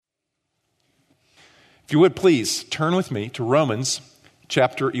If you would please turn with me to Romans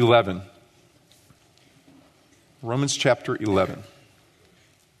chapter 11. Romans chapter 11.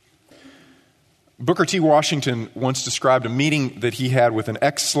 Booker T. Washington once described a meeting that he had with an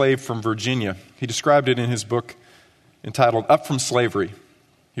ex-slave from Virginia. He described it in his book entitled Up from Slavery.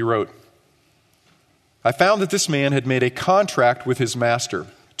 He wrote, "I found that this man had made a contract with his master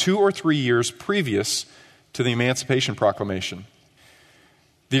 2 or 3 years previous to the Emancipation Proclamation.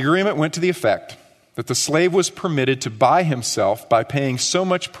 The agreement went to the effect that the slave was permitted to buy himself by paying so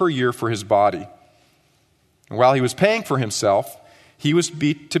much per year for his body. And while he was paying for himself, he was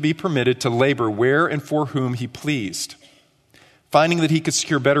to be permitted to labor where and for whom he pleased. Finding that he could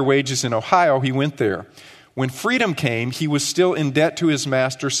secure better wages in Ohio, he went there. When freedom came, he was still in debt to his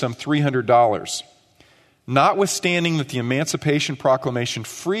master some $300. Notwithstanding that the Emancipation Proclamation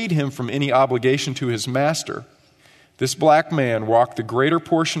freed him from any obligation to his master, this black man walked the greater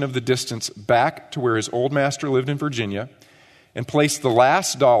portion of the distance back to where his old master lived in Virginia and placed the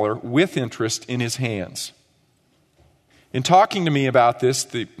last dollar with interest in his hands. In talking to me about this,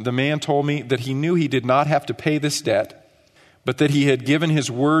 the man told me that he knew he did not have to pay this debt, but that he had given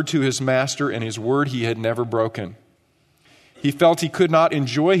his word to his master, and his word he had never broken. He felt he could not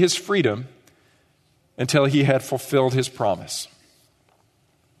enjoy his freedom until he had fulfilled his promise."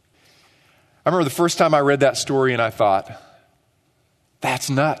 I remember the first time I read that story and I thought, that's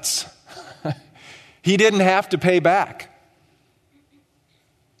nuts. He didn't have to pay back,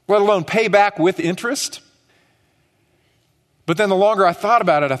 let alone pay back with interest. But then the longer I thought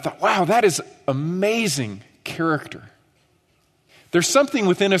about it, I thought, wow, that is amazing character. There's something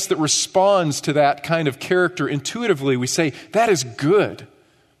within us that responds to that kind of character intuitively. We say, that is good.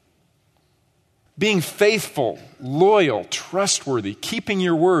 Being faithful, loyal, trustworthy, keeping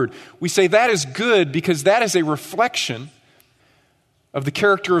your word. We say that is good because that is a reflection of the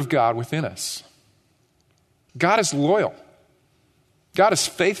character of God within us. God is loyal. God is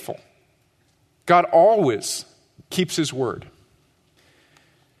faithful. God always keeps his word.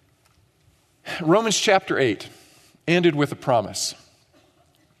 Romans chapter 8 ended with a promise.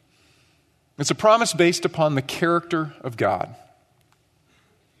 It's a promise based upon the character of God.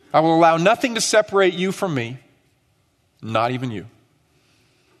 I will allow nothing to separate you from me, not even you.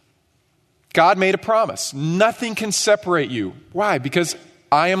 God made a promise. Nothing can separate you. Why? Because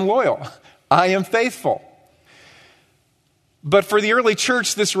I am loyal. I am faithful. But for the early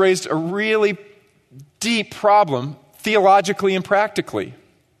church, this raised a really deep problem theologically and practically.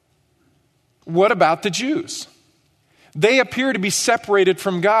 What about the Jews? They appear to be separated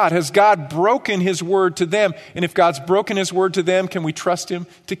from God. Has God broken his word to them? And if God's broken his word to them, can we trust him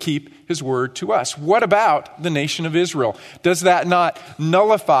to keep his word to us? What about the nation of Israel? Does that not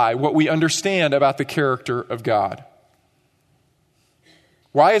nullify what we understand about the character of God?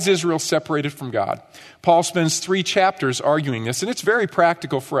 Why is Israel separated from God? Paul spends 3 chapters arguing this, and it's very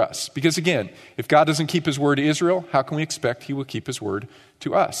practical for us. Because again, if God doesn't keep his word to Israel, how can we expect he will keep his word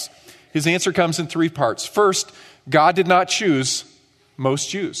to us? His answer comes in 3 parts. First, God did not choose most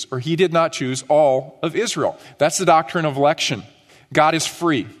Jews, or he did not choose all of Israel. That's the doctrine of election. God is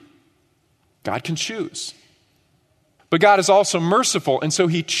free. God can choose. But God is also merciful, and so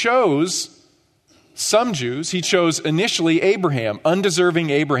he chose some Jews. He chose initially Abraham,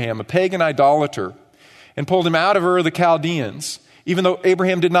 undeserving Abraham, a pagan idolater, and pulled him out of Ur of the Chaldeans, even though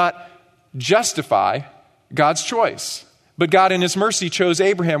Abraham did not justify God's choice. But God in his mercy chose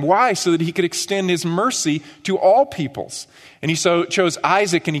Abraham. Why? So that he could extend his mercy to all peoples. And he chose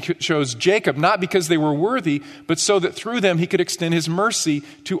Isaac and he chose Jacob, not because they were worthy, but so that through them he could extend his mercy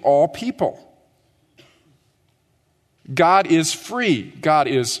to all people. God is free. God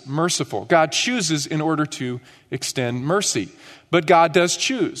is merciful. God chooses in order to extend mercy. But God does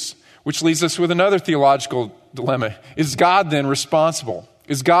choose, which leaves us with another theological dilemma. Is God then responsible?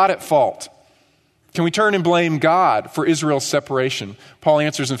 Is God at fault? Can we turn and blame God for Israel's separation? Paul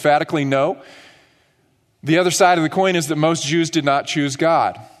answers emphatically no. The other side of the coin is that most Jews did not choose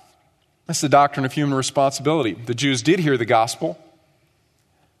God. That's the doctrine of human responsibility. The Jews did hear the gospel.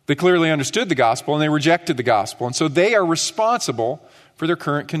 They clearly understood the gospel and they rejected the gospel. And so they are responsible for their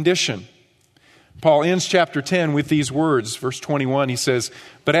current condition. Paul ends chapter 10 with these words. Verse 21, he says,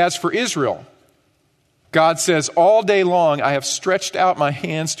 "But as for Israel, God says, all day long I have stretched out my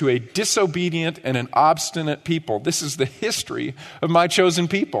hands to a disobedient and an obstinate people." This is the history of my chosen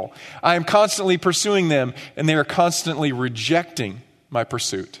people. I am constantly pursuing them, and they are constantly rejecting my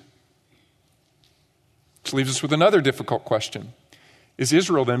pursuit. Which leaves us with another difficult question. Is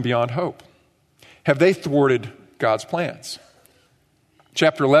Israel then beyond hope? Have they thwarted God's plans?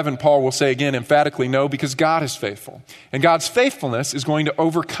 Chapter 11, Paul will say again emphatically no, because God is faithful. And God's faithfulness is going to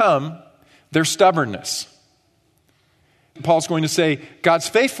overcome their stubbornness. Paul's going to say God's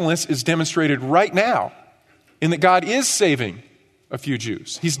faithfulness is demonstrated right now in that God is saving a few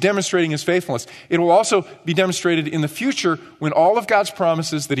Jews. He's demonstrating his faithfulness. It will also be demonstrated in the future when all of God's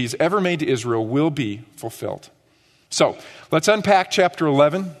promises that he's ever made to Israel will be fulfilled. So let's unpack chapter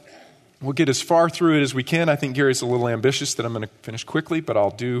 11. We'll get as far through it as we can. I think Gary's a little ambitious that I'm going to finish quickly, but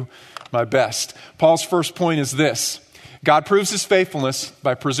I'll do my best. Paul's first point is this: God proves his faithfulness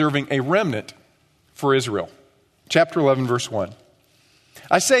by preserving a remnant for Israel. Chapter 11, verse 1.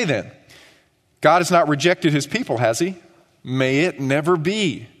 I say then, God has not rejected his people, has he? May it never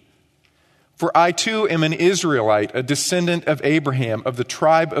be. For I too am an Israelite, a descendant of Abraham, of the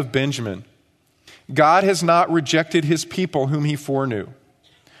tribe of Benjamin. God has not rejected his people whom he foreknew.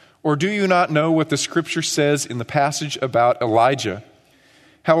 Or do you not know what the scripture says in the passage about Elijah?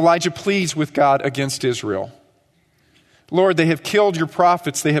 How Elijah pleads with God against Israel. Lord, they have killed your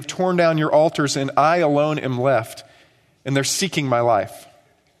prophets, they have torn down your altars, and I alone am left, and they're seeking my life.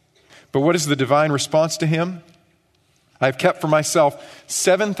 But what is the divine response to him? I have kept for myself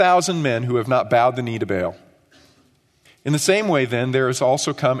 7,000 men who have not bowed the knee to Baal. In the same way, then, there has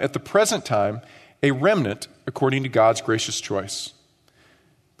also come at the present time a remnant according to God's gracious choice.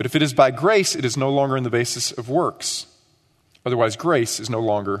 But if it is by grace, it is no longer on the basis of works. Otherwise, grace is no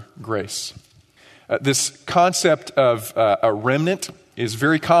longer grace. This concept of a remnant is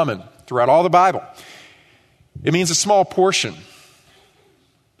very common throughout all the Bible. It means a small portion.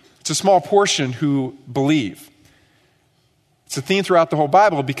 It's a small portion who believe. It's a theme throughout the whole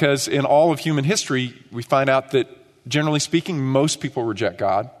Bible because in all of human history, we find out that, generally speaking, most people reject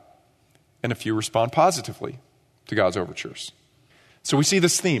God and a few respond positively to God's overtures. So we see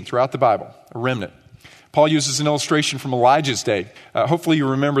this theme throughout the Bible, a remnant. Paul uses an illustration from Elijah's day. Hopefully you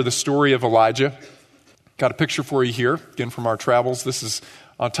remember the story of Elijah. Got a picture for you here, again from our travels. This is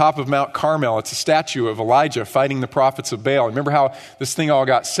on top of Mount Carmel. It's a statue of Elijah fighting the prophets of Baal. Remember how this thing all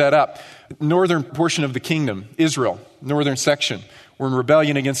got set up? Northern portion of the kingdom, Israel, northern section, were in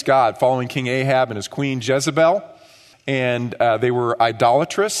rebellion against God, following King Ahab and his queen Jezebel. And they were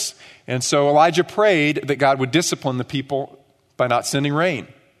idolatrous. And so Elijah prayed that God would discipline the people by not sending rain.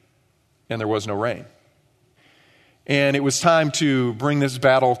 And there was no rain. And it was time to bring this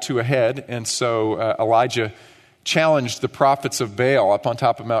battle to a head. And so Elijah challenged the prophets of Baal up on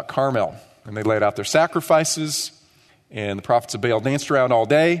top of Mount Carmel. And they laid out their sacrifices. And the prophets of Baal danced around all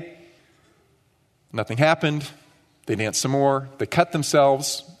day. Nothing happened. They danced some more. They cut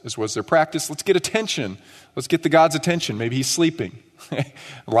themselves, as was their practice. Let's get attention. Let's get the God's attention. Maybe he's sleeping.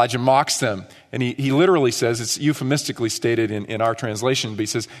 Elijah mocks them. And he literally says, it's euphemistically stated in our translation, but he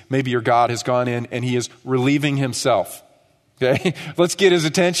says, maybe your God has gone in and he is relieving himself. Okay? Let's get his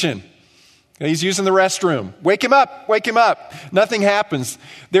attention. Okay? He's using the restroom. Wake him up. Wake him up. Nothing happens.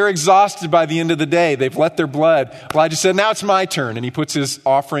 They're exhausted by the end of the day. They've let their blood. Elijah said, now it's my turn. And he puts his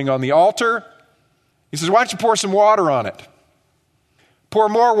offering on the altar. He says, why don't you pour some water on it? Pour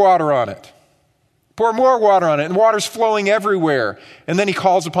more water on it. Pour more water on it, and water's flowing everywhere. And then he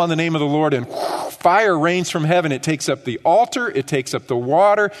calls upon the name of the Lord, and fire rains from heaven. It takes up the altar, it takes up the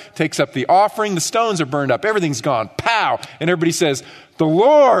water, takes up the offering. The stones are burned up. Everything's gone. Pow! And everybody says, the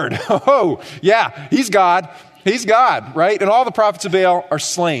Lord! Oh, yeah, he's God. He's God, right? And all the prophets of Baal are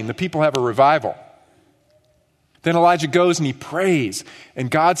slain. The people have a revival. Then Elijah goes and he prays,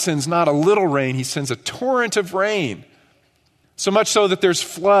 and God sends not a little rain, he sends a torrent of rain. So much so that there's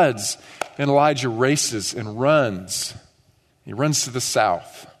floods, and Elijah races and runs. He runs to the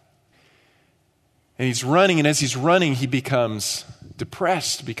south. And he's running, and as he's running, he becomes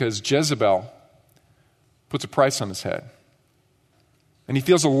depressed because Jezebel puts a price on his head. And he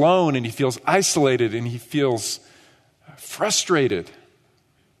feels alone, and he feels isolated, and he feels frustrated.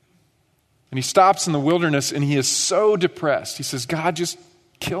 And he stops in the wilderness, and he is so depressed. He says, God, just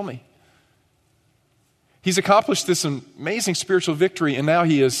kill me. He's accomplished this amazing spiritual victory, and now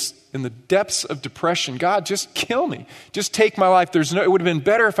he is in the depths of depression. God, just kill me. Just take my life. It would have been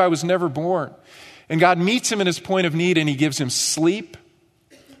better if I was never born. And God meets him in his point of need, and he gives him sleep,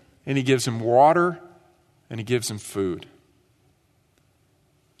 and he gives him water, and he gives him food.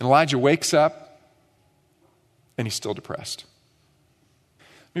 And Elijah wakes up, and he's still depressed.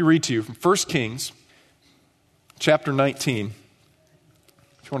 Let me read to you from 1 Kings chapter 19.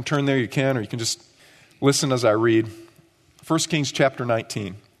 If you want to turn there, you can, or you can just listen as I read. 1 Kings chapter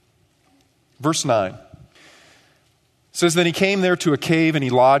 19, verse 9. It says, then he came there to a cave, and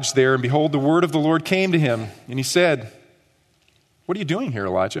he lodged there, and behold, the word of the Lord came to him, and he said, what are you doing here,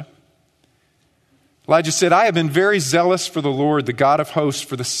 Elijah? Elijah said, I have been very zealous for the Lord, the God of hosts,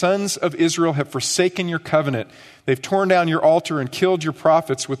 for the sons of Israel have forsaken your covenant. They've torn down your altar and killed your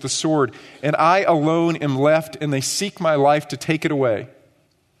prophets with the sword, and I alone am left, and they seek my life to take it away.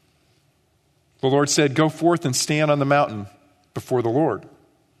 The Lord said, go forth and stand on the mountain before the Lord.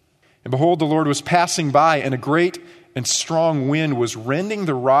 And behold, the Lord was passing by, and a great and strong wind was rending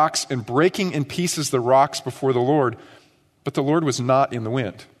the rocks and breaking in pieces the rocks before the Lord. But the Lord was not in the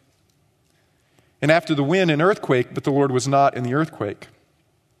wind. And after the wind, an earthquake, but the Lord was not in the earthquake.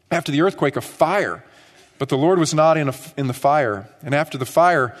 After the earthquake, a fire, but the Lord was not in the fire. And after the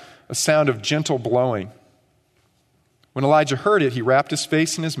fire, a sound of gentle blowing. When Elijah heard it, he wrapped his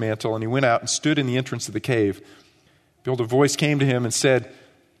face in his mantle, and he went out and stood in the entrance of the cave. Behold, a voice came to him and said,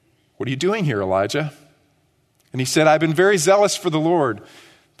 what are you doing here, Elijah? And he said, I've been very zealous for the Lord,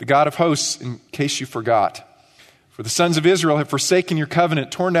 the God of hosts, in case you forgot. For the sons of Israel have forsaken your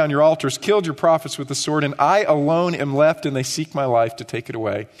covenant, torn down your altars, killed your prophets with the sword, and I alone am left, and they seek my life to take it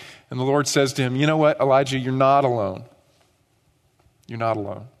away. And the Lord says to him, you know what, Elijah, you're not alone. You're not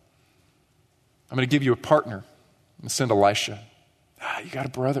alone. I'm going to give you a partner. I'm going to send Elisha. You got a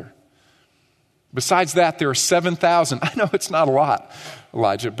brother. Besides that, there are 7,000. I know it's not a lot,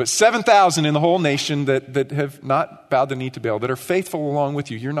 Elijah, but 7,000 in the whole nation that have not bowed the knee to Baal, that are faithful along with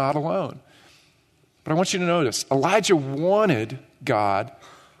you. You're not alone. But I want you to notice, Elijah wanted God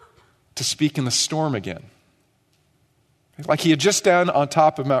to speak in the storm again. Like he had just done on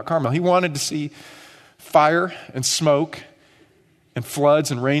top of Mount Carmel. He wanted to see fire and smoke and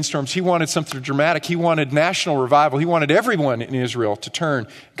floods and rainstorms. He wanted something dramatic. He wanted national revival. He wanted everyone in Israel to turn.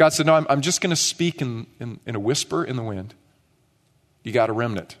 God said, no, I'm just going to speak in a whisper in the wind. You got a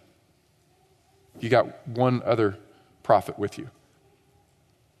remnant. You got one other prophet with you.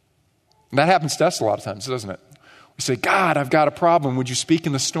 And that happens to us a lot of times, doesn't it? We say, God, I've got a problem. Would you speak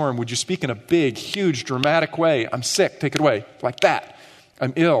in the storm? Would you speak in a big, huge, dramatic way? I'm sick. Take it away. Like that.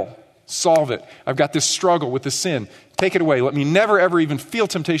 I'm ill. Solve it. I've got this struggle with this sin. Take it away. Let me never, ever even feel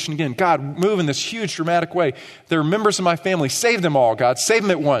temptation again. God, move in this huge, dramatic way. There are members of my family. Save them all, God. Save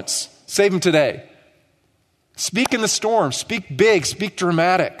them at once. Save them today. Speak in the storm. Speak big. Speak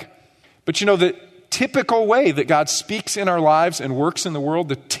dramatic. But you know, the typical way that God speaks in our lives and works in the world,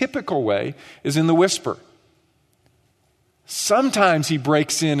 the typical way is in the whisper. Sometimes he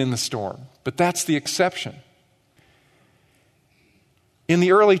breaks in the storm, but that's the exception. In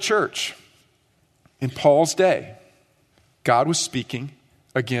the early church, in Paul's day, God was speaking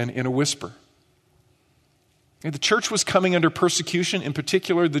again in a whisper. The church was coming under persecution, in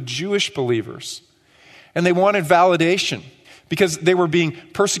particular the Jewish believers, and they wanted validation because they were being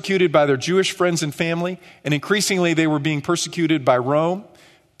persecuted by their Jewish friends and family, and increasingly they were being persecuted by Rome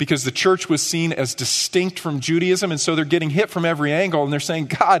because the church was seen as distinct from Judaism, and so they're getting hit from every angle, and they're saying,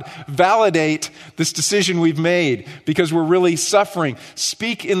 God, validate this decision we've made because we're really suffering.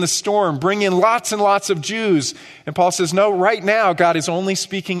 Speak in the storm. Bring in lots and lots of Jews. And Paul says, no, right now God is only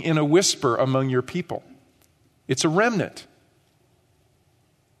speaking in a whisper among your people. It's a remnant.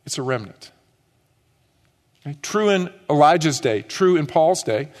 It's a remnant. Okay? True in Elijah's day, true in Paul's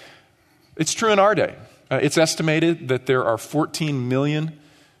day. It's true in our day. It's estimated that there are 14 million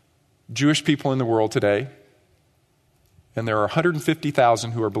Jewish people in the world today, and there are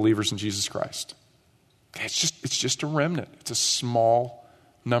 150,000 who are believers in Jesus Christ. Okay, it's just a remnant. It's a small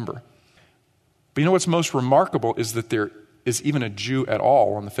number. But you know what's most remarkable is that there is even a Jew at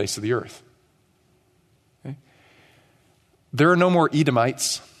all on the face of the earth. Okay? There are no more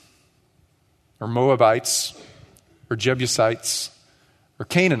Edomites or Moabites or Jebusites or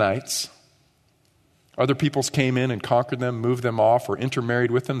Canaanites. Other peoples came in and conquered them, moved them off, or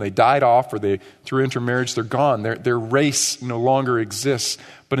intermarried with them. They died off, or through intermarriage, they're gone. Their race no longer exists.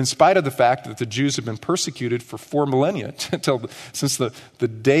 But in spite of the fact that the Jews have been persecuted for 4 millennia, since the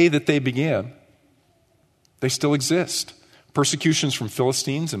day that they began, they still exist. Persecutions from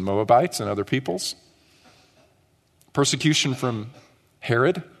Philistines and Moabites and other peoples. Persecution from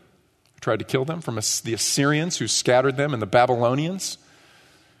Herod, who tried to kill them, from the Assyrians who scattered them, and the Babylonians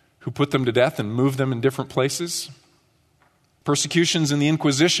who put them to death and moved them in different places. Persecutions in the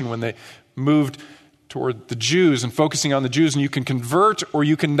Inquisition when they moved toward the Jews and focusing on the Jews, and you can convert or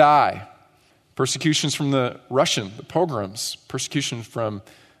you can die. Persecutions from the pogroms. Persecution from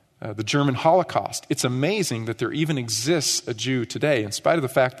the German Holocaust. It's amazing that there even exists a Jew today, in spite of the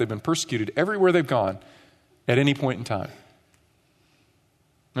fact they've been persecuted everywhere they've gone at any point in time.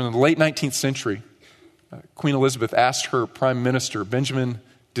 And in the late 19th century, Queen Elizabeth asked her prime minister, Benjamin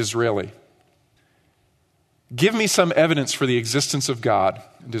Disraeli, give me some evidence for the existence of God.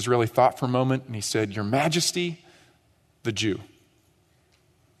 And Disraeli thought for a moment, and he said, Your Majesty, the Jew.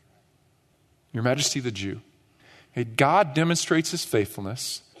 Your Majesty the Jew. Okay, God demonstrates his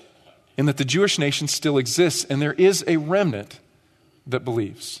faithfulness in that the Jewish nation still exists and there is a remnant that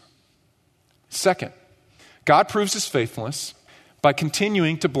believes. Second, God proves his faithfulness by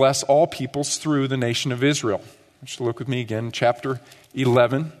continuing to bless all peoples through the nation of Israel. Just look with me again, chapter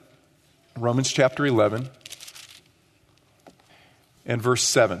 11, Romans chapter 11, and verse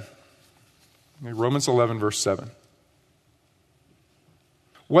 7. Romans 11, verse 7.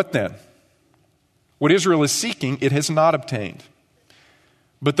 What then? What Israel is seeking, it has not obtained.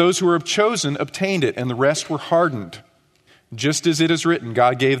 But those who were chosen obtained it, and the rest were hardened. Just as it is written,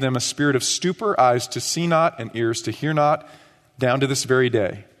 God gave them a spirit of stupor, eyes to see not, and ears to hear not, down to this very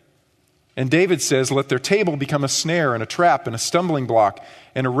day. And David says, let their table become a snare and a trap and a stumbling block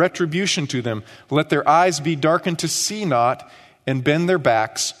and a retribution to them. Let their eyes be darkened to see not and bend their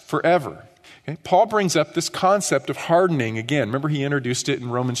backs forever. Okay? Paul brings up this concept of hardening again. Remember, he introduced it in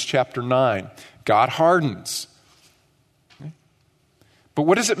Romans chapter 9. God hardens. Okay? But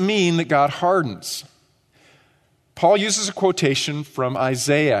what does it mean that God hardens? Paul uses a quotation from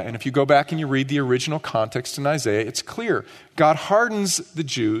Isaiah, and if you go back and you read the original context in Isaiah, it's clear. God hardens the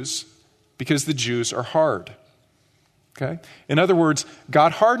Jews because the Jews are hard. Okay? In other words,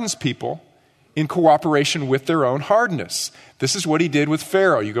 God hardens people in cooperation with their own hardness. This is what he did with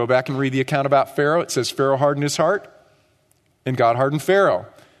Pharaoh. You go back and read the account about Pharaoh. It says Pharaoh hardened his heart, and God hardened Pharaoh.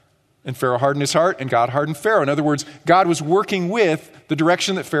 And Pharaoh hardened his heart, and God hardened Pharaoh. In other words, God was working with the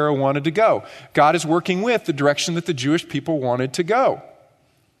direction that Pharaoh wanted to go. God is working with the direction that the Jewish people wanted to go.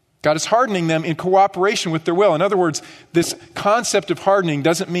 God is hardening them in cooperation with their will. In other words, this concept of hardening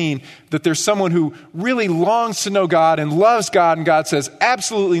doesn't mean that there's someone who really longs to know God and loves God, and God says,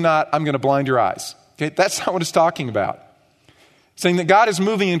 absolutely not, I'm going to blind your eyes. Okay? That's not what it's talking about. It's saying that God is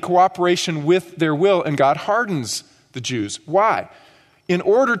moving in cooperation with their will, and God hardens the Jews. Why? In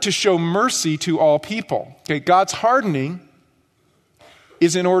order to show mercy to all people. Okay? God's hardening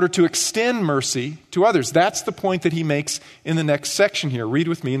is in order to extend mercy to others. That's the point that he makes in the next section here. Read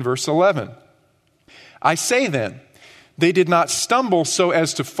with me in verse 11. I say then, they did not stumble so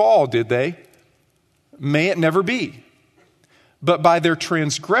as to fall, did they? May it never be. But by their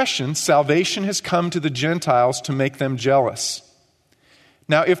transgression, salvation has come to the Gentiles to make them jealous.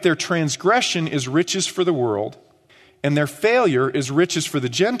 Now, if their transgression is riches for the world, and their failure is riches for the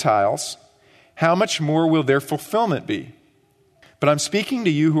Gentiles, how much more will their fulfillment be? But I'm speaking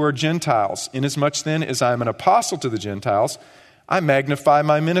to you who are Gentiles, inasmuch then as I am an apostle to the Gentiles, I magnify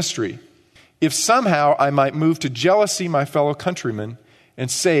my ministry, if somehow I might move to jealousy my fellow countrymen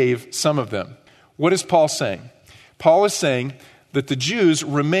and save some of them. What is Paul saying? Paul is saying that the Jews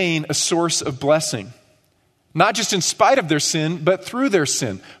remain a source of blessing, not just in spite of their sin, but through their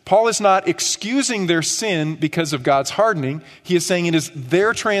sin. Paul is not excusing their sin because of God's hardening. He is saying it is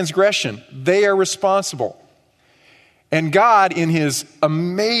their transgression. They are responsible. And God, in his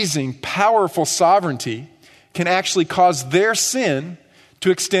amazing, powerful sovereignty, can actually cause their sin to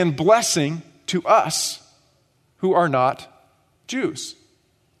extend blessing to us who are not Jews.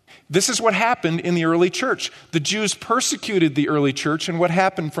 This is what happened in the early church. The Jews persecuted the early church, and what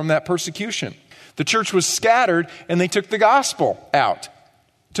happened from that persecution? The church was scattered, and they took the gospel out.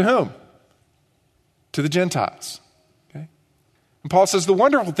 To whom? To the Gentiles. And Paul says the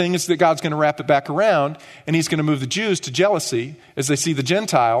wonderful thing is that God's going to wrap it back around, and he's going to move the Jews to jealousy as they see the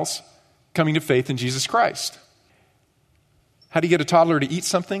Gentiles coming to faith in Jesus Christ. How do you get a toddler to eat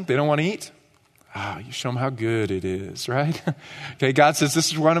something they don't want to eat? You show them how good it is, right? Okay, God says,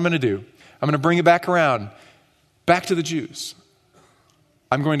 this is what I'm going to do. I'm going to bring it back around, back to the Jews.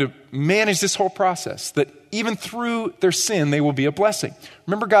 I'm going to manage this whole process, that even through their sin, they will be a blessing.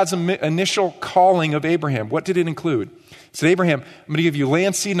 Remember God's initial calling of Abraham. What did it include? He said, Abraham, I'm going to give you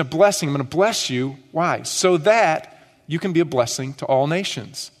land, seed, and a blessing. I'm going to bless you. Why? So that you can be a blessing to all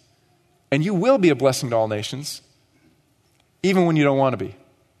nations. And you will be a blessing to all nations, even when you don't want to be.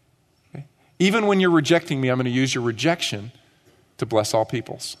 Okay? Even when you're rejecting me, I'm going to use your rejection to bless all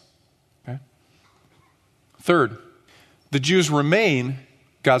peoples. Okay? Third, the Jews remain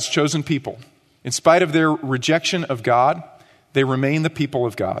God's chosen people. In spite of their rejection of God, they remain the people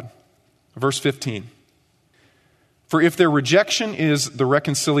of God. Verse 15. For if their rejection is the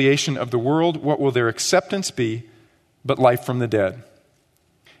reconciliation of the world, what will their acceptance be but life from the dead?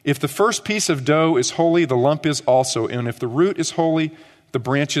 If the first piece of dough is holy, the lump is also, and if the root is holy, the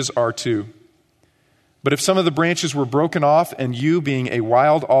branches are too. But if some of the branches were broken off, and you, being a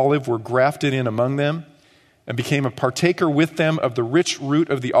wild olive, were grafted in among them, and became a partaker with them of the rich root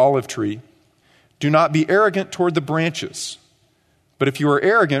of the olive tree, do not be arrogant toward the branches. But if you are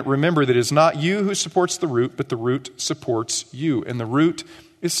arrogant, remember that it is not you who supports the root, but the root supports you. And the root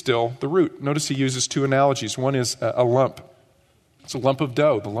is still the root. Notice he uses two analogies. One is a lump. It's a lump of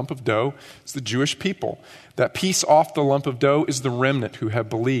dough. The lump of dough is the Jewish people. That piece off the lump of dough is the remnant who have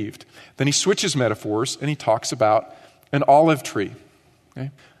believed. Then he switches metaphors and he talks about an olive tree.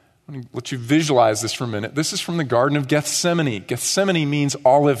 Okay? I'm going to let you visualize this for a minute. This is from the Garden of Gethsemane. Gethsemane means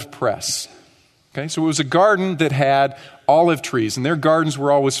olive press. Okay, so it was a garden that had olive trees, and their gardens were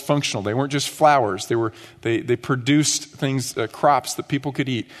always functional. They weren't just flowers. They produced things, crops that people could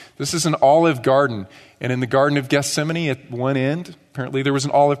eat. This is an olive garden, and in the Garden of Gethsemane, at one end, apparently there was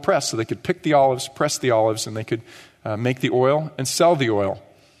an olive press, so they could pick the olives, press the olives, and they could make the oil and sell the oil.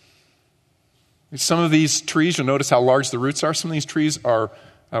 Some of these trees, you'll notice how large the roots are. Some of these trees are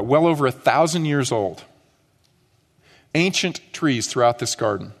well over 1,000 years old. Ancient trees throughout this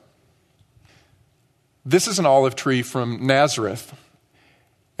garden. This is an olive tree from Nazareth,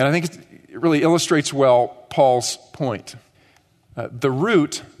 and I think it really illustrates well Paul's point. The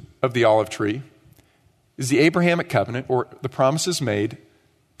root of the olive tree is the Abrahamic covenant, or the promises made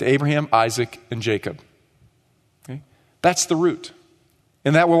to Abraham, Isaac, and Jacob. Okay? That's the root,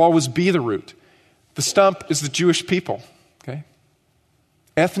 and that will always be the root. The stump is the Jewish people, okay?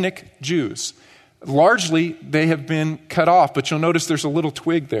 Ethnic Jews. Largely, they have been cut off, but you'll notice there's a little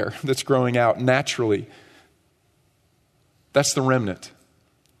twig there that's growing out naturally. That's the remnant.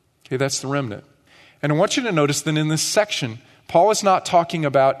 Okay, that's the remnant. And I want you to notice that in this section, Paul is not talking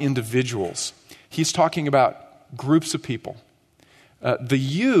about individuals. He's talking about groups of people. The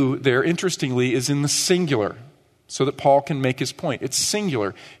you there, interestingly, is in the singular, so that Paul can make his point. It's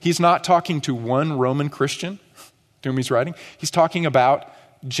singular. He's not talking to one Roman Christian to whom he's writing. He's talking about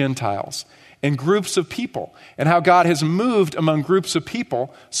Gentiles and groups of people, and how God has moved among groups of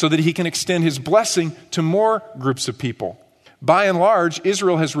people so that he can extend his blessing to more groups of people. By and large,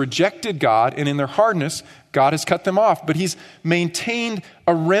 Israel has rejected God, and in their hardness, God has cut them off. But he's maintained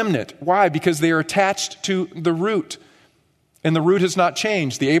a remnant. Why? Because they are attached to the root. And the root has not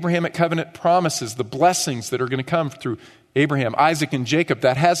changed. The Abrahamic covenant promises, the blessings that are going to come through Abraham, Isaac, and Jacob,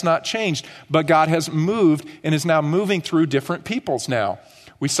 that has not changed. But God has moved and is now moving through different peoples now.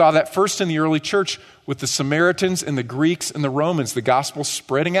 We saw that first in the early church with the Samaritans and the Greeks and the Romans, the gospel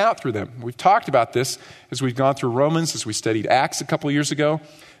spreading out through them. We've talked about this as we've gone through Romans, as we studied Acts a couple of years ago.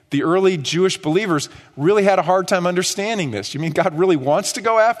 The early Jewish believers really had a hard time understanding this. You mean God really wants to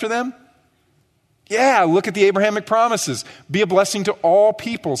go after them? Yeah, look at the Abrahamic promises. Be a blessing to all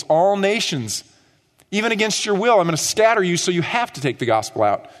peoples, all nations. Even against your will, I'm going to scatter you, so you have to take the gospel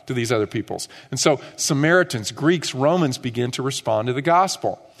out to these other peoples. And so Samaritans, Greeks, Romans begin to respond to the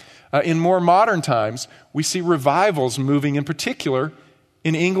gospel. In more modern times, we see revivals moving in particular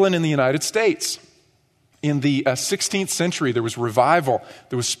in England and the United States. In the 16th century, there was revival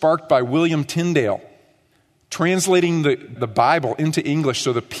that was sparked by William Tyndale, translating the Bible into English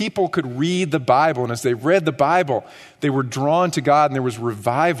so the people could read the Bible. And as they read the Bible, they were drawn to God, and there was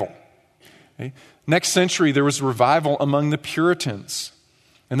revival. Okay? Next century, there was revival among the Puritans.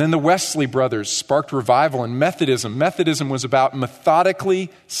 And then the Wesley brothers sparked revival in Methodism. Methodism was about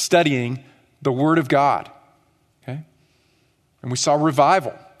methodically studying the Word of God. Okay? And we saw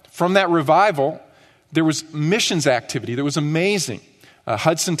revival. From that revival, there was missions activity that was amazing.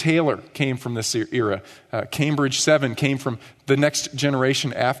 Hudson Taylor came from this era. Cambridge 7 came from the next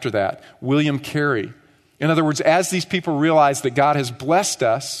generation after that. William Carey. In other words, as these people realized that God has blessed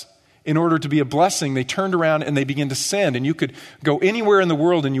us, in order to be a blessing, they turned around and they began to send. And you could go anywhere in the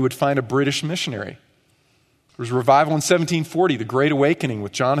world and you would find a British missionary. There was revival in 1740, the Great Awakening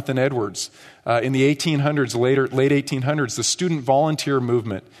with Jonathan Edwards. In the 1800s, late 1800s, the student volunteer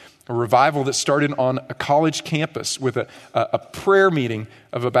movement, a revival that started on a college campus with a prayer meeting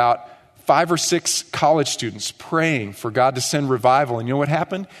of about 5 or 6 college students praying for God to send revival. And you know what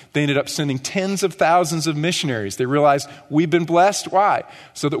happened? They ended up sending tens of thousands of missionaries. They realized we've been blessed. Why?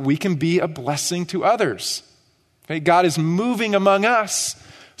 So that we can be a blessing to others. Okay? God is moving among us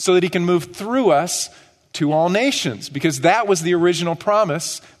so that he can move through us to all nations, because that was the original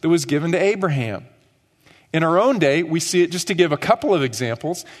promise that was given to Abraham. In our own day, we see it, just to give a couple of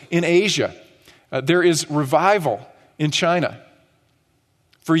examples, in Asia. There is revival in China.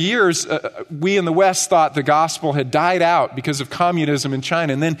 For years, we in the West thought the gospel had died out because of communism in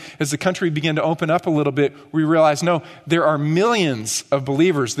China. And then as the country began to open up a little bit, we realized, no, there are millions of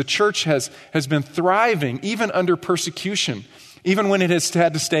believers. The church has been thriving even under persecution. Even when it has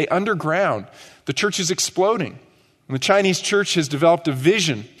had to stay underground, the church is exploding. And the Chinese church has developed a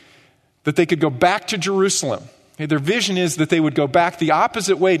vision that they could go back to Jerusalem. Okay, their vision is that they would go back the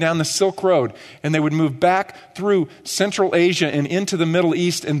opposite way down the Silk Road, and they would move back through Central Asia and into the Middle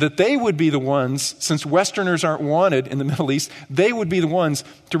East, and that they would be the ones, since Westerners aren't wanted in the Middle East, they would be the ones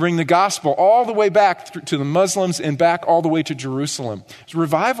to bring the gospel all the way back to the Muslims and back all the way to Jerusalem. There's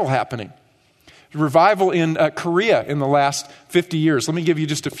revival happening. Revival in Korea in the last 50 years. Let me give you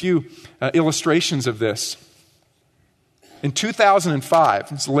just a few illustrations of this. In 2005,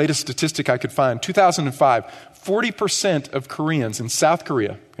 it's the latest statistic I could find, 2005, 40% of Koreans in South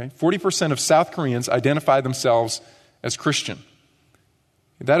Korea, 40% of South Koreans identify themselves as Christian.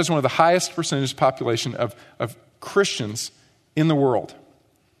 That is one of the highest percentage population of Christians in the world.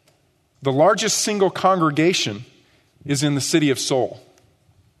 The largest single congregation is in the city of Seoul.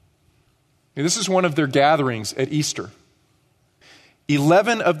 This is one of their gatherings at Easter.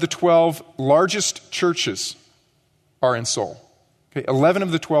 11 of the 12 largest churches are in Seoul. 11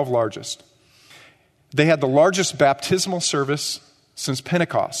 of the 12 largest. They had the largest baptismal service since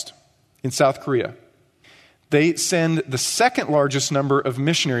Pentecost in South Korea. They send the second largest number of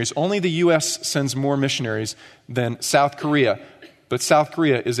missionaries. Only the U.S. sends more missionaries than South Korea, but South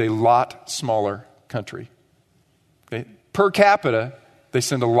Korea is a lot smaller country. Per capita, they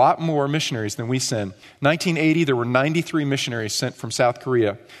send a lot more missionaries than we send. 1980, there were 93 missionaries sent from South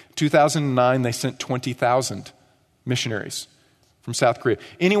Korea. 2009, they sent 20,000 missionaries from South Korea.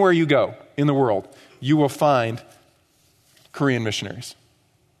 Anywhere you go in the world, you will find Korean missionaries.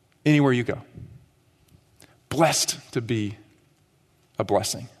 Anywhere you go. Blessed to be a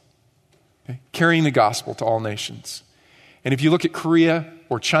blessing. Carrying the gospel to all nations. And if you look at Korea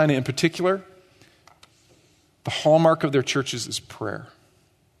or China in particular, the hallmark of their churches is prayer.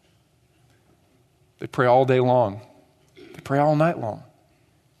 They pray all day long. They pray all night long.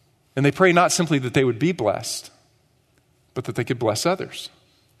 And they pray not simply that they would be blessed, but that they could bless others.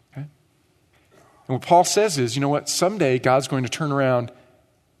 Okay? And what Paul says is, you know what, someday God's going to turn around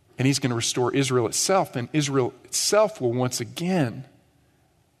and he's going to restore Israel itself, and Israel itself will once again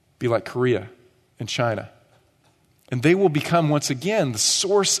be like Korea and China. And they will become once again the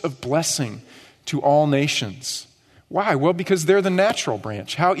source of blessing to all nations. Why? Well, because they're the natural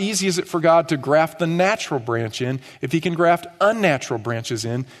branch. How easy is it for God to graft the natural branch in if he can graft unnatural branches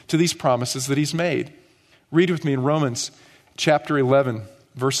in to these promises that he's made? Read with me in Romans chapter 11,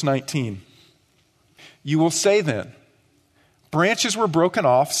 verse 19. You will say then, branches were broken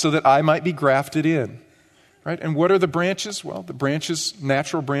off so that I might be grafted in. Right? And what are the branches? Well, the branches,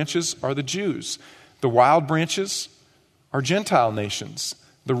 natural branches, are the Jews. The wild branches are Gentile nations.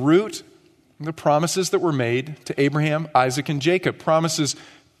 The root, the promises that were made to Abraham, Isaac, and Jacob. Promises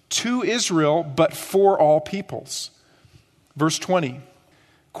to Israel, but for all peoples. Verse 20.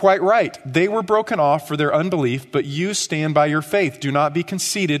 Quite right. They were broken off for their unbelief, but you stand by your faith. Do not be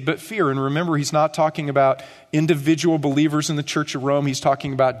conceited, but fear. And remember, he's not talking about individual believers in the church of Rome. He's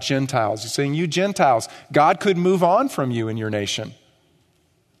talking about Gentiles. He's saying, you Gentiles, God could move on from you in your nation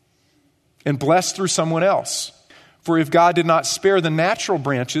and bless through someone else. For if God did not spare the natural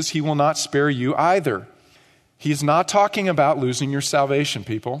branches, he will not spare you either. He's not talking about losing your salvation,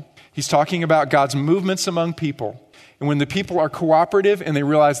 people. He's talking about God's movements among people. And when the people are cooperative and they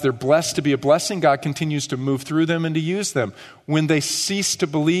realize they're blessed to be a blessing, God continues to move through them and to use them. When they cease to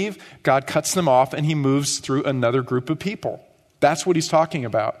believe, God cuts them off and he moves through another group of people. That's what he's talking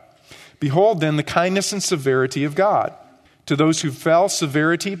about. Behold then the kindness and severity of God. To those who fell,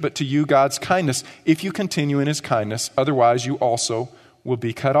 severity, but to you God's kindness, if you continue in his kindness, otherwise you also will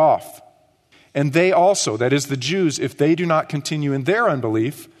be cut off. And they also, that is the Jews, if they do not continue in their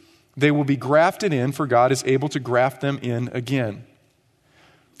unbelief, they will be grafted in, for God is able to graft them in again.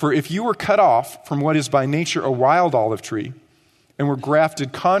 For if you were cut off from what is by nature a wild olive tree, and were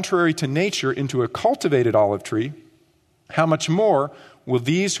grafted contrary to nature into a cultivated olive tree, how much more will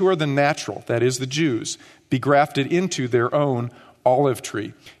these who are the natural, that is the Jews, be grafted into their own olive tree?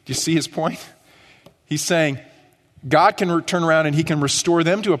 Do you see his point? He's saying God can turn around and he can restore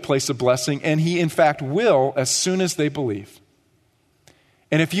them to a place of blessing, and he in fact will as soon as they believe.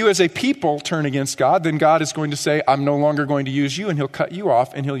 And if you as a people turn against God, then God is going to say, I'm no longer going to use you, and he'll cut you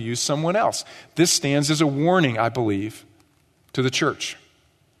off and he'll use someone else. This stands as a warning, I believe, to the church.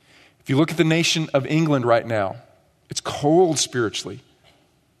 If you look at the nation of England right now, it's cold spiritually.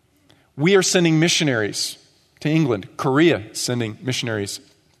 We are sending missionaries to England. Korea is sending missionaries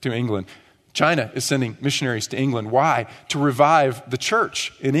to England. China is sending missionaries to England. Why? To revive the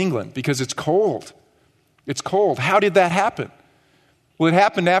church in England, because it's cold. It's cold. How did that happen? Well, it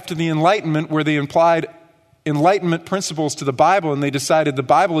happened after the Enlightenment, where they applied Enlightenment principles to the Bible, and they decided the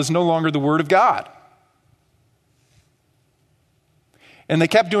Bible is no longer the Word of God. And they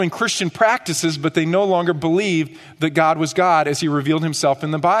kept doing Christian practices, but they no longer believed that God was God as he revealed himself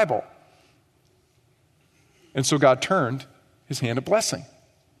in the Bible. And so God turned his hand of blessing.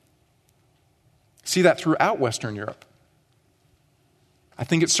 See that throughout Western Europe. I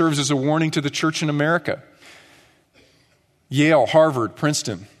think it serves as a warning to the church in America. Yale, Harvard,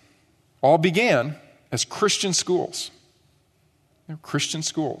 Princeton, all began as Christian schools. They were Christian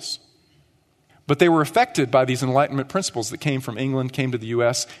schools. But they were affected by these Enlightenment principles that came from England, came to the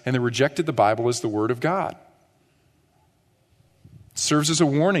U.S., and they rejected the Bible as the Word of God. It serves as a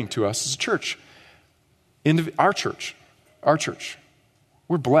warning to us as a church. Our church,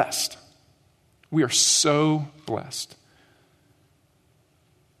 we're blessed. We are so blessed.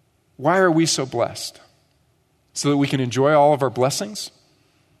 Why are we so blessed? So that we can enjoy all of our blessings?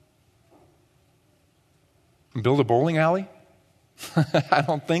 And build a bowling alley? I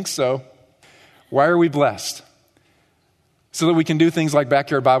don't think so. Why are we blessed? So that we can do things like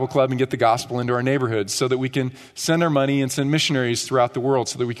Backyard Bible Club and get the gospel into our neighborhoods, so that we can send our money and send missionaries throughout the world,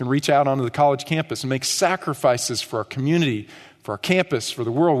 so that we can reach out onto the college campus and make sacrifices for our community, for our campus, for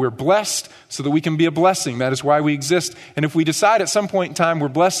the world. We're blessed so that we can be a blessing. That is why we exist. And if we decide at some point in time we're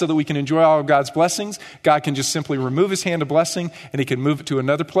blessed so that we can enjoy all of God's blessings, God can just simply remove his hand of blessing and he can move it to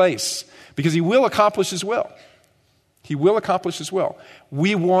another place, because he will accomplish his will. He will accomplish his will.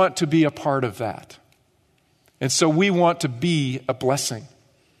 We want to be a part of that. And so we want to be a blessing.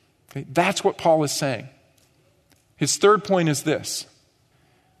 Okay? That's what Paul is saying. His third point is this: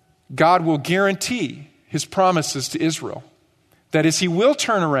 God will guarantee his promises to Israel. That is, he will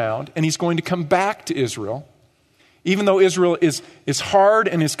turn around and he's going to come back to Israel. Even though Israel is hard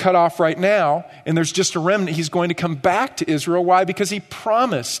and is cut off right now, and there's just a remnant, he's going to come back to Israel. Why? Because he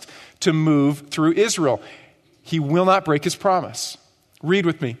promised to move through Israel. He will not break his promise. Read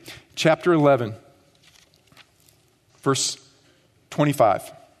with me, chapter 11, verse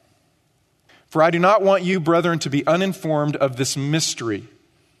 25. For I do not want you, brethren, to be uninformed of this mystery.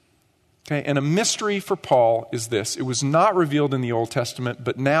 Okay, and a mystery for Paul is this: it was not revealed in the Old Testament,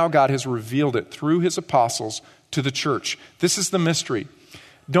 but now God has revealed it through his apostles to the church. This is the mystery.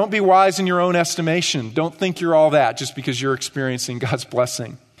 Don't be wise in your own estimation. Don't think you're all that just because you're experiencing God's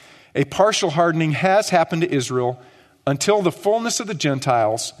blessing. A partial hardening has happened to Israel until the fullness of the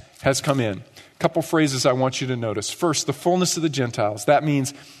Gentiles has come in. A couple phrases I want you to notice. First, the fullness of the Gentiles. That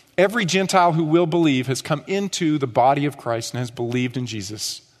means every Gentile who will believe has come into the body of Christ and has believed in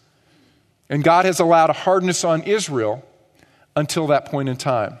Jesus. And God has allowed a hardness on Israel until that point in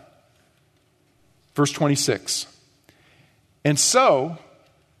time. Verse 26. And so,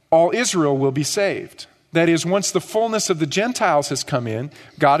 all Israel will be saved. That is, once the fullness of the Gentiles has come in,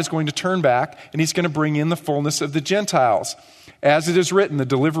 God is going to turn back and he's going to bring in the fullness of the Gentiles. As it is written, the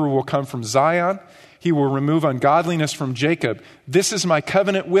deliverer will come from Zion. He will remove ungodliness from Jacob. This is my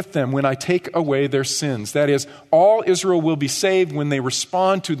covenant with them when I take away their sins. That is, all Israel will be saved when they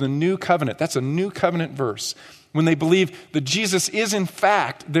respond to the new covenant. That's a new covenant verse. When they believe that Jesus is in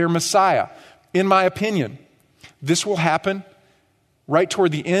fact their Messiah. In my opinion, this will happen right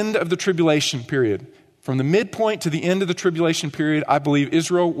toward the end of the tribulation period. From the midpoint to the end of the tribulation period, I believe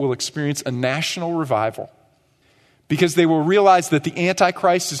Israel will experience a national revival. Because they will realize that the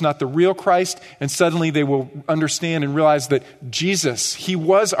Antichrist is not the real Christ, and suddenly they will understand and realize that Jesus, he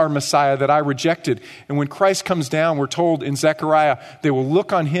was our Messiah that I rejected. And when Christ comes down, we're told in Zechariah, they will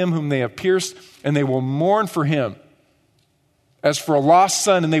look on him whom they have pierced, and they will mourn for him as for a lost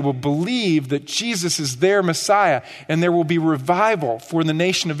son, and they will believe that Jesus is their Messiah, and there will be revival for the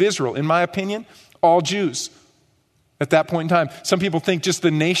nation of Israel. In my opinion, all Jews. At that point in time, some people think just the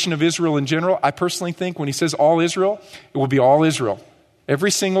nation of Israel in general. I personally think when he says all Israel, it will be all Israel.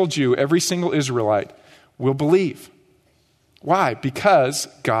 Every single Jew, every single Israelite will believe. Why? Because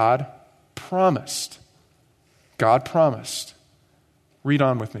God promised. God promised. Read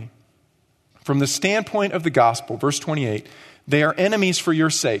on with me. From the standpoint of the gospel, verse 28, they are enemies for your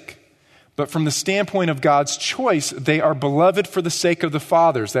sake. But from the standpoint of God's choice, they are beloved for the sake of the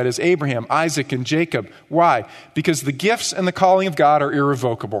fathers, that is Abraham, Isaac, and Jacob. Why? Because the gifts and the calling of God are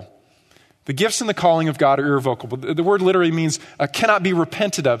irrevocable. The gifts and the calling of God are irrevocable. The word literally means cannot be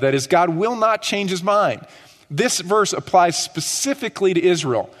repented of. That is, God will not change his mind. This verse applies specifically to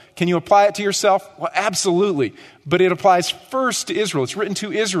Israel. Can you apply it to yourself? Well, absolutely. But it applies first to Israel. It's written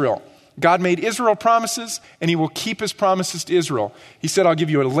to Israel. God made Israel promises, and he will keep his promises to Israel. He said, I'll give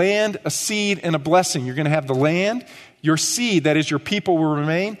you a land, a seed, and a blessing. You're going to have the land. Your seed, that is your people, will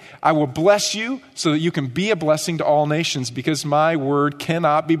remain. I will bless you so that you can be a blessing to all nations, because my word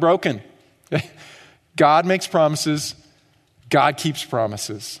cannot be broken. God makes promises. God keeps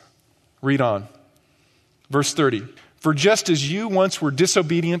promises. Read on. Verse 30. For just as you once were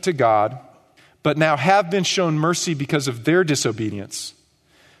disobedient to God, but now have been shown mercy because of their disobedience,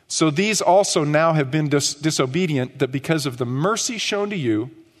 so these also now have been disobedient, that because of the mercy shown to you,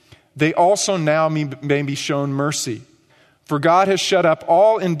 they also now may be shown mercy. For God has shut up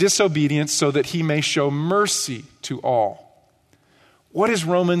all in disobedience so that he may show mercy to all. What is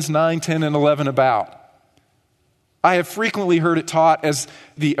Romans 9, 10, and 11 about? I have frequently heard it taught as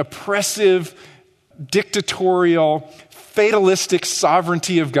the oppressive, dictatorial, fatalistic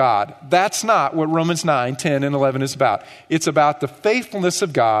sovereignty of God. That's not what Romans 9, 10, and 11 is about. It's about the faithfulness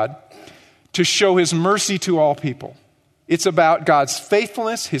of God to show his mercy to all people. It's about God's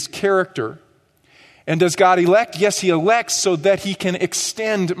faithfulness, his character. And does God elect? Yes, he elects so that he can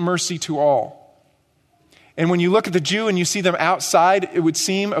extend mercy to all. And when you look at the Jew and you see them outside, it would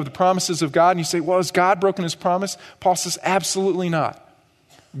seem, of the promises of God, and you say, well, has God broken his promise? Paul says, absolutely not.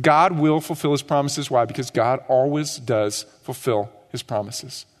 God will fulfill his promises. Why? Because God always does fulfill his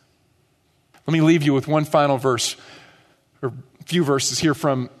promises. Let me leave you with one final verse, or a few verses here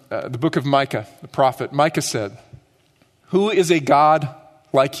from the book of Micah, the prophet. Micah said, "Who is a God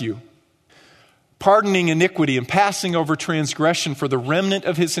like you, pardoning iniquity and passing over transgression for the remnant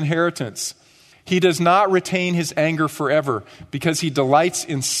of his inheritance? He does not retain his anger forever, because he delights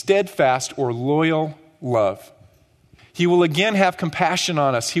in steadfast or loyal love. He will again have compassion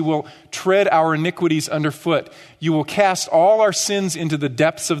on us. He will tread our iniquities underfoot. You will cast all our sins into the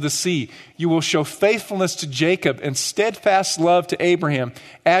depths of the sea. You will show faithfulness to Jacob and steadfast love to Abraham,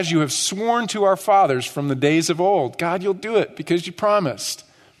 as you have sworn to our fathers from the days of old." God, you'll do it because you promised.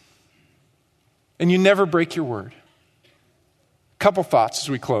 And you never break your word. Couple thoughts as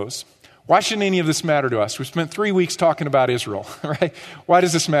we close. Why shouldn't any of this matter to us? We spent 3 weeks talking about Israel, right? Why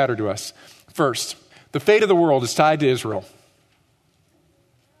does this matter to us? First, the fate of the world is tied to Israel.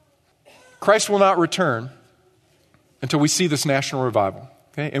 Christ will not return until we see this national revival.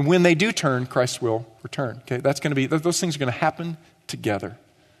 Okay? And when they do turn, Christ will return. Okay? That's going to be, those things are going to happen together.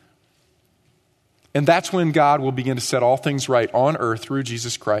 And that's when God will begin to set all things right on earth through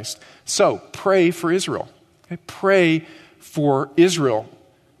Jesus Christ. So pray for Israel. Okay? Pray for Israel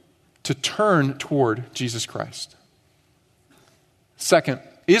to turn toward Jesus Christ. Second,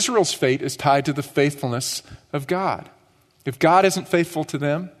 Israel's fate is tied to the faithfulness of God. If God isn't faithful to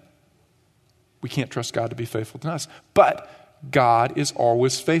them, we can't trust God to be faithful to us. But God is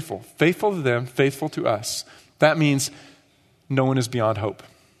always faithful. Faithful to them, faithful to us. That means no one is beyond hope.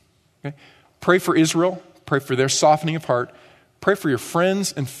 Okay? Pray for Israel. Pray for their softening of heart. Pray for your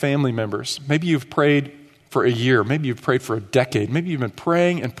friends and family members. Maybe you've prayed for a year. Maybe you've prayed for a decade. Maybe you've been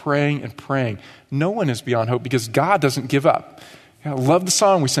praying and praying and praying. No one is beyond hope because God doesn't give up. I love the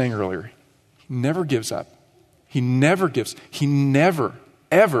song we sang earlier. He never gives up. He never,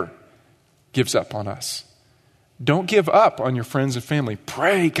 ever gives up on us. Don't give up on your friends and family.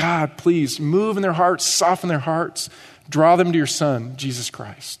 Pray, God, please move in their hearts, soften their hearts, draw them to your Son, Jesus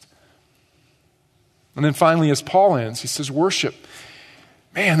Christ. And then finally, as Paul ends, he says, worship.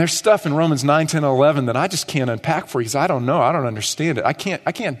 Man, there's stuff in Romans 9, 10, 11 that I just can't unpack for you because I don't know. I don't understand it. I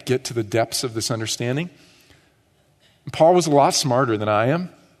can't get to the depths of this understanding. And Paul was a lot smarter than I am.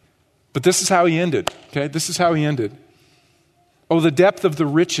 But this is how he ended. Okay, this is how he ended. Oh, the depth of the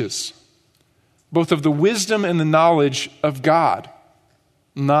riches, both of the wisdom and the knowledge of God,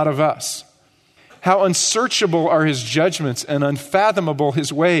 not of us. How unsearchable are his judgments and unfathomable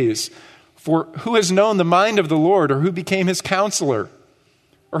his ways. For who has known the mind of the Lord, or who became his counselor?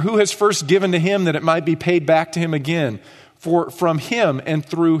 Or who has first given to him that it might be paid back to him again? For from him and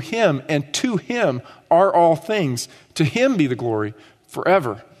through him and to him are all things. To him be the glory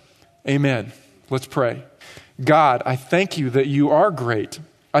forever. Amen. Let's pray. God, I thank you that you are great.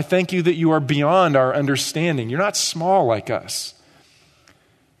 I thank you that you are beyond our understanding. You're not small like us.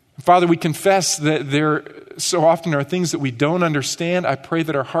 Father, we confess that there so often are things that we don't understand. I pray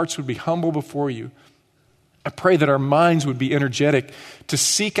that our hearts would be humble before you. I pray that our minds would be energetic to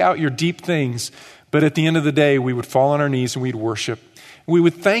seek out your deep things, but at the end of the day, we would fall on our knees and we'd worship. We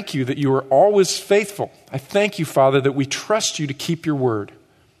would thank you that you are always faithful. I thank you, Father, that we trust you to keep your word.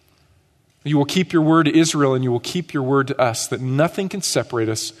 You will keep your word to Israel and you will keep your word to us, that nothing can separate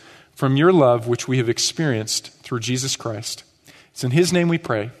us from your love, which we have experienced through Jesus Christ. It's in his name we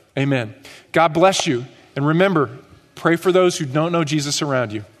pray. Amen. God bless you. And remember, pray for those who don't know Jesus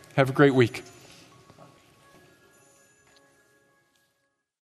around you. Have a great week.